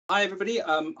Hi, everybody.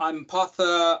 I'm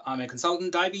Partha. I'm a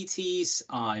consultant diabetes.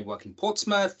 I work in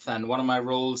Portsmouth, and one of my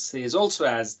roles is also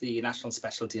as the National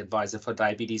Specialty Advisor for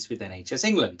Diabetes with NHS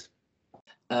England.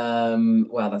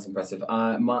 Wow, that's impressive.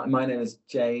 My name is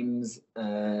James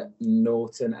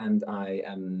Norton, and I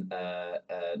am a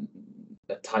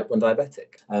type 1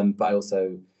 diabetic. But I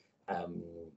also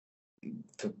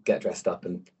get dressed up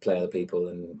and play other people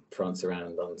and prance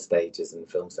around on stages and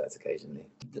film sets occasionally.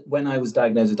 When I was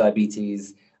diagnosed with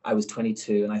diabetes, I was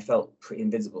 22 and I felt pretty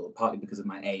invincible, partly because of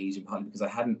my age and partly because I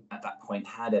hadn't at that point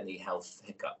had any health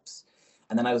hiccups.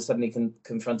 And then I was suddenly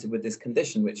confronted with this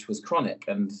condition, which was chronic.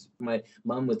 And my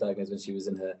mum was diagnosed when she was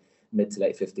in her mid to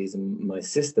late 50s, and my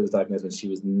sister was diagnosed when she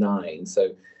was 9.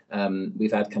 So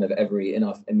we've had kind of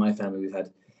in my family, we've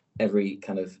had every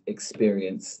kind of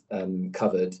experience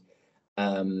covered.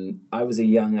 I was a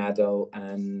young adult,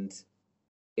 and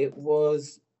it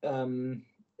was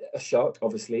a shock,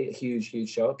 obviously, a huge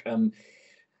shock. I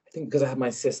think because I had my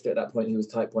sister at that point who was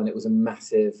type 1, it was a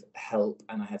massive help,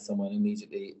 and I had someone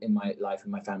immediately in my life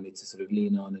and my family to sort of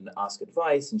lean on and ask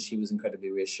advice, and she was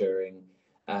incredibly reassuring.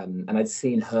 And I'd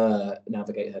seen her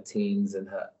navigate her teens, and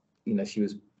her, she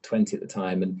was 20 at the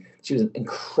time, and she was an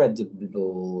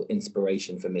incredible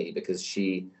inspiration for me because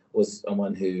she was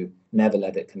someone who never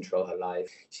let it control her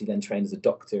life. She then trained as a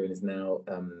doctor and is now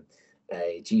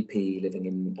a GP living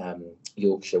in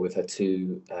Yorkshire with her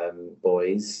 2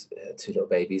 boys, 2 little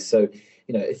babies. So,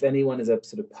 if anyone is a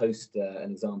sort of poster,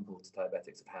 an example to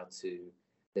diabetics of how to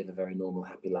live a very normal,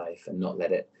 happy life and not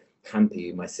let it hamper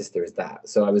you, my sister is that.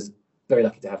 So I was very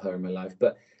lucky to have her in my life.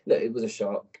 But look, it was a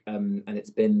shock, and it's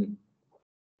been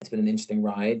an interesting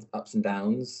ride, ups and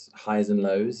downs, highs and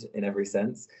lows in every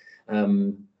sense.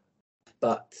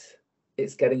 But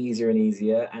it's getting easier and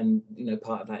easier, and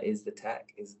part of that is the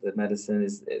tech, is the medicine,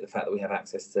 is the fact that we have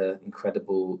access to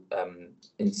incredible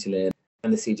insulin,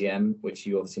 and the CGM, which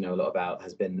you obviously know a lot about,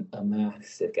 has been a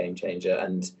massive game changer.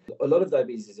 And a lot of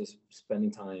diabetes is just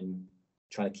spending time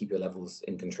trying to keep your levels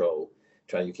in control,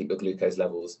 trying to keep your glucose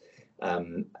levels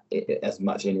as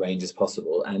much in range as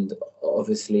possible. And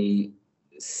obviously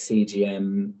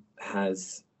CGM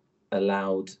has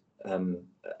allowed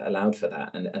for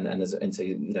that, and so in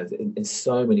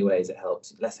so many ways it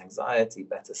helps. Less anxiety,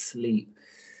 better sleep,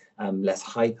 less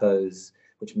hypos,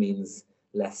 which means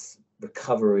less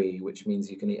recovery, which means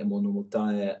you can eat a more normal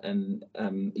diet, and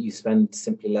you spend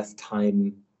simply less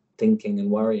time thinking and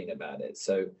worrying about it.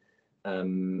 So I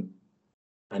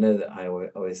know that I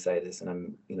always say this, and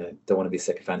I'm don't want to be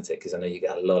sycophantic because I know you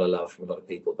get a lot of love from a lot of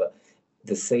people, but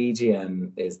the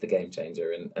CGM is the game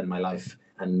changer, and my life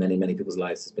and many people's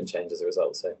lives has been changed as a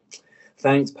result. So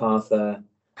thanks, Partha,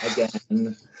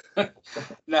 again.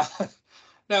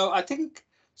 No, I think,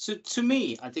 so to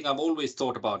me, I think I've always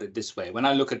thought about it this way. When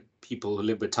I look at people who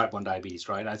live with type 1 diabetes,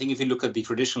 right? I think if you look at the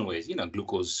traditional ways,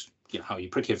 glucose, how you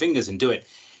prick your fingers and do it.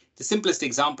 The simplest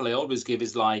example I always give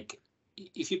is like,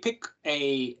 if you pick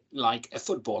a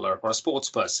footballer or a sports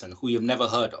person who you've never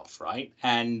heard of, right?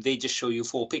 And they just show you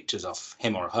 4 pictures of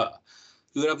him or her,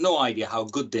 you would have no idea how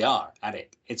good they are at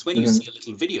it. It's when you see a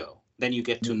little video, then you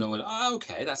get to know,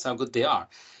 okay, that's how good they are.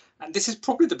 And this is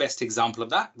probably the best example of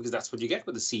that, because that's what you get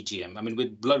with the CGM. I mean,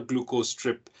 with blood glucose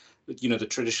strip, the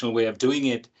traditional way of doing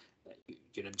it,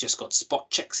 just got spot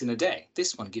checks in a day.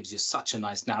 This one gives you such a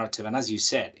nice narrative. And as you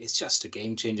said, it's just a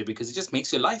game changer because it just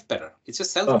makes your life better. It's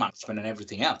just self-management and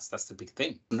everything else. That's the big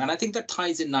thing. And I think that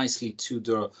ties in nicely to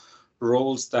the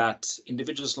roles that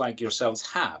individuals like yourselves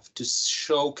have to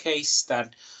showcase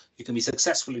that you can be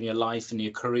successful in your life and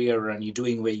your career, and you're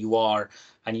doing where you are,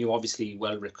 and you're obviously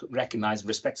well recognized and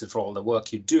respected for all the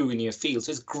work you do in your field.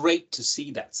 So it's great to see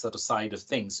that sort of side of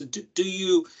things. So do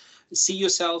you see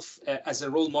yourself as a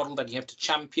role model that you have to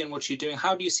champion what you're doing?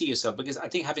 How do you see yourself? Because I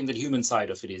think having the human side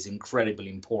of it is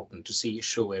incredibly important to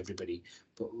show everybody.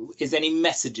 But is there any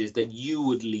messages that you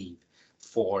would leave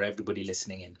for everybody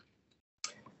listening in?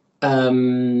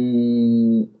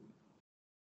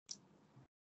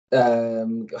 There's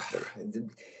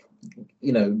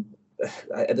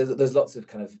lots of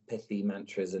kind of pithy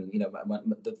mantras, and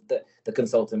the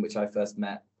consultant which I first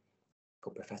met,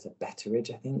 called Professor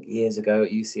Betteridge, I think, years ago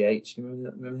at UCH. You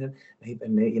remember him?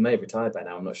 He may have retired by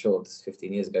now. I'm not sure. This is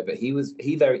 15 years ago, but he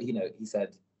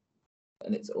said,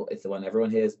 and it's the one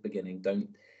everyone hears beginning.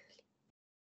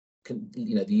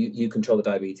 You control the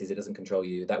diabetes. It doesn't control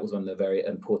you. That was one of the very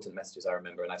important messages I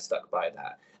remember, and I've stuck by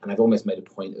that. And I've almost made a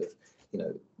point of,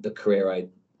 the career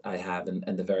I have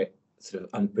and the very sort of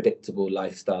unpredictable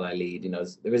lifestyle I lead.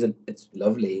 It's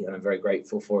lovely, and I'm very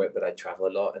grateful for it, but I travel a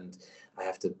lot, and I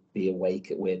have to be awake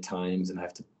at weird times, and I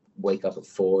have to wake up at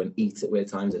 4 and eat at weird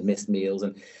times and miss meals.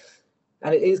 And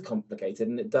And it is complicated,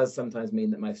 and it does sometimes mean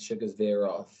that my sugars veer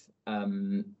off.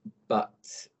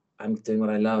 But I'm doing what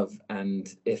I love,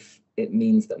 and if it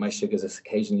means that my sugars are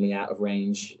occasionally out of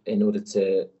range in order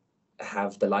to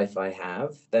have the life I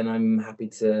have, then I'm happy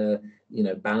to,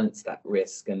 balance that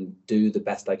risk and do the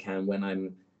best I can when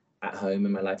I'm at home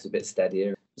and my life's a bit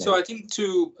steadier. So I think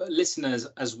to listeners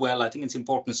as well, I think it's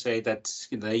important to say that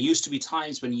there used to be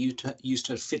times when you used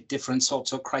to fit different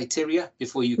sorts of criteria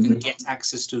before you can get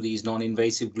access to these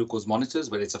non-invasive glucose monitors,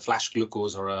 whether it's a flash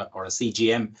glucose or a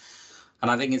CGM.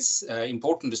 And I think it's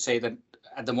important to say that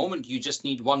at the moment, you just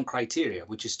need one criteria,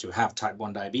 which is to have type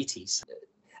 1 diabetes.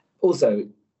 Also,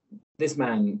 this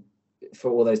man,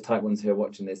 for all those type 1s who are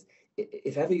watching this,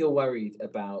 if ever you're worried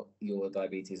about your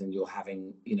diabetes and you're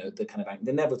having, the kind of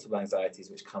the inevitable anxieties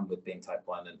which come with being type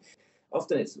 1, and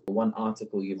often it's one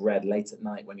article you've read late at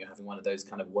night when you're having one of those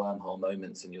kind of wormhole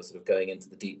moments and you're sort of going into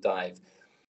the deep dive.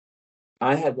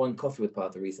 I had one coffee with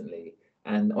Partha recently,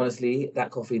 and honestly, that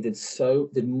coffee did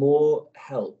more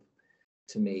help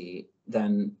to me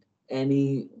than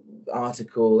any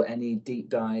article, any deep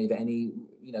dive, any,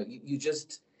 you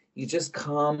just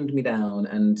calmed me down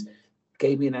and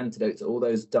gave me an antidote to all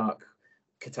those dark,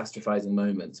 catastrophizing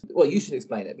moments. Well, you should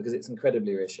explain it because it's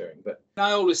incredibly reassuring. But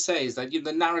I always say is that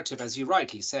the narrative, as you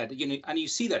rightly said, and you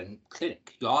see that in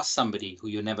clinic. You ask somebody who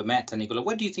you never met, and you go,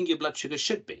 "What do you think your blood sugar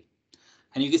should be?"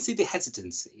 And you can see the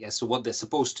hesitancy as to what they're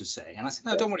supposed to say. And I said,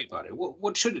 "No, don't worry about it.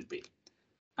 What should it be?"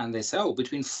 And they say, "Oh,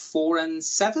 between 4 and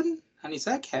 7." And it's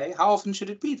okay. How often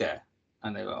should it be there?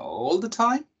 And they go, "All the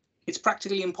time." It's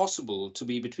practically impossible to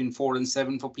be between 4 and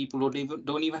 7 for people who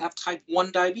don't even have type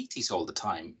 1 diabetes all the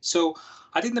time. So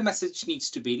I think the message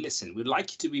needs to be, listen, we'd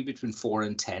like you to be between 4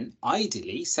 and 10.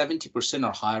 Ideally, 70%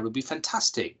 or higher would be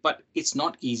fantastic, but it's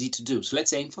not easy to do. So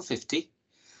let's aim for 50.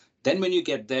 Then when you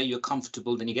get there, you're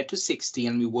comfortable. Then you get to 60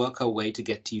 and we work our way to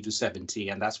get you to 70.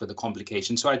 And that's where the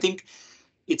complication. So I think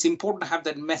it's important to have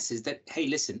that message that, hey,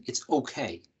 listen, it's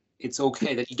okay. It's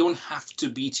okay that you don't have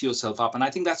to beat yourself up. And I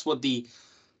think that's what the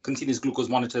continuous glucose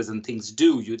monitors and things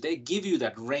do. They give you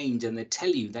that range and they tell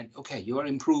you that, okay, you are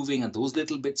improving and those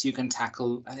little bits you can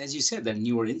tackle. And as you said, there are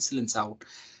newer insulins out,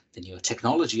 the newer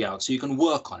technology out, so you can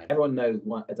work on it. Everyone knows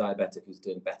a diabetic who's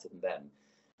doing better than them.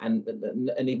 And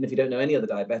even if you don't know any other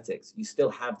diabetics, you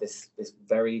still have this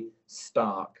very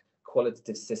stark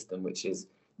qualitative system, which is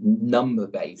number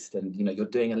based. And, you're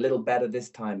doing a little better this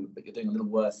time, but you're doing a little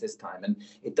worse this time. And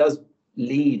it does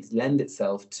lend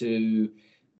itself to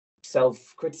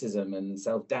self-criticism and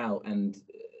self-doubt. And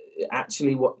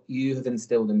actually what you have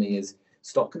instilled in me is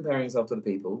stop comparing yourself to other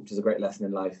people, which is a great lesson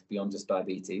in life beyond just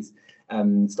diabetes.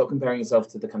 Stop comparing yourself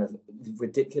to the kind of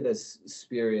ridiculous,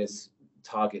 spurious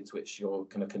targets which you're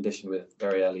kind of conditioned with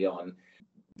very early on.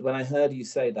 When I heard you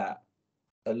say that,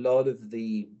 a lot of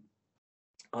the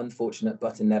unfortunate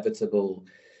but inevitable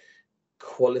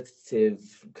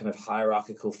qualitative kind of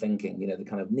hierarchical thinking, the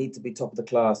kind of need to be top of the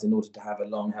class in order to have a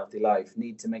long, healthy life,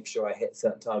 need to make sure I hit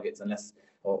certain targets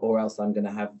or else I'm going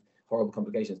to have horrible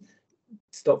complications.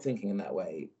 Stop thinking in that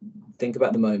way. Think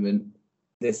about the moment,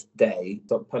 this day.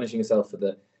 Stop punishing yourself for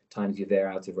the times you're there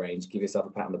out of range. Give yourself a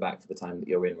pat on the back for the time that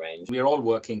you're in range. We're all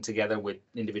working together with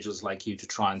individuals like you to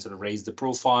try and sort of raise the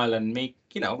profile and make,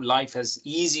 life as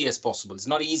easy as possible. It's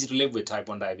not easy to live with type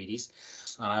 1 diabetes.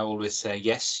 And I always say,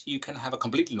 yes, you can have a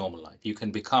completely normal life. You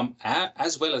can become,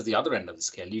 as well as the other end of the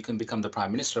scale, you can become the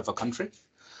prime minister of a country.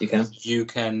 You can. You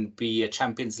can be a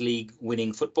Champions League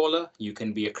winning footballer. You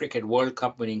can be a Cricket World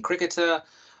Cup winning cricketer.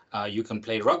 You can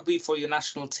play rugby for your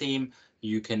national team.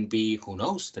 You can be, who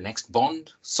knows, the next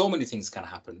Bond. So many things can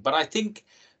happen. But I think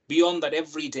beyond that,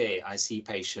 every day I see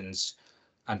patients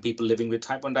and people living with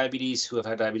type 1 diabetes who have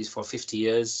had diabetes for 50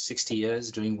 years, 60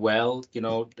 years, doing well.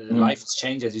 Life has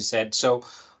changed, as you said. So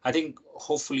I think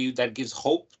hopefully that gives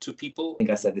hope to people. I think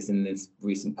I said this in this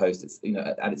recent post. It's,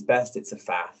 at its best, it's a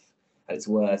faff. At its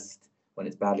worst, when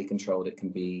it's badly controlled, it can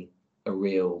be a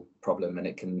real problem and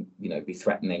it can, be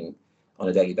threatening on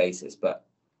a daily basis. But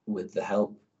with the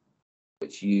help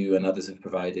which you and others have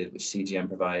provided, which CGM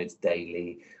provides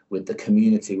daily, with the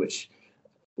community which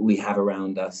we have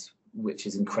around us, which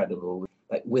is incredible.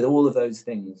 Like with all of those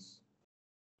things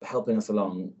helping us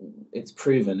along, it's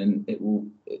proven, and it will,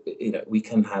 we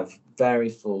can have very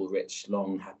full, rich,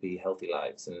 long, happy, healthy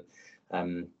lives,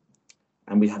 and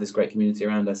we have this great community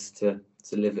around us to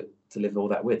live all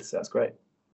that with. So that's great.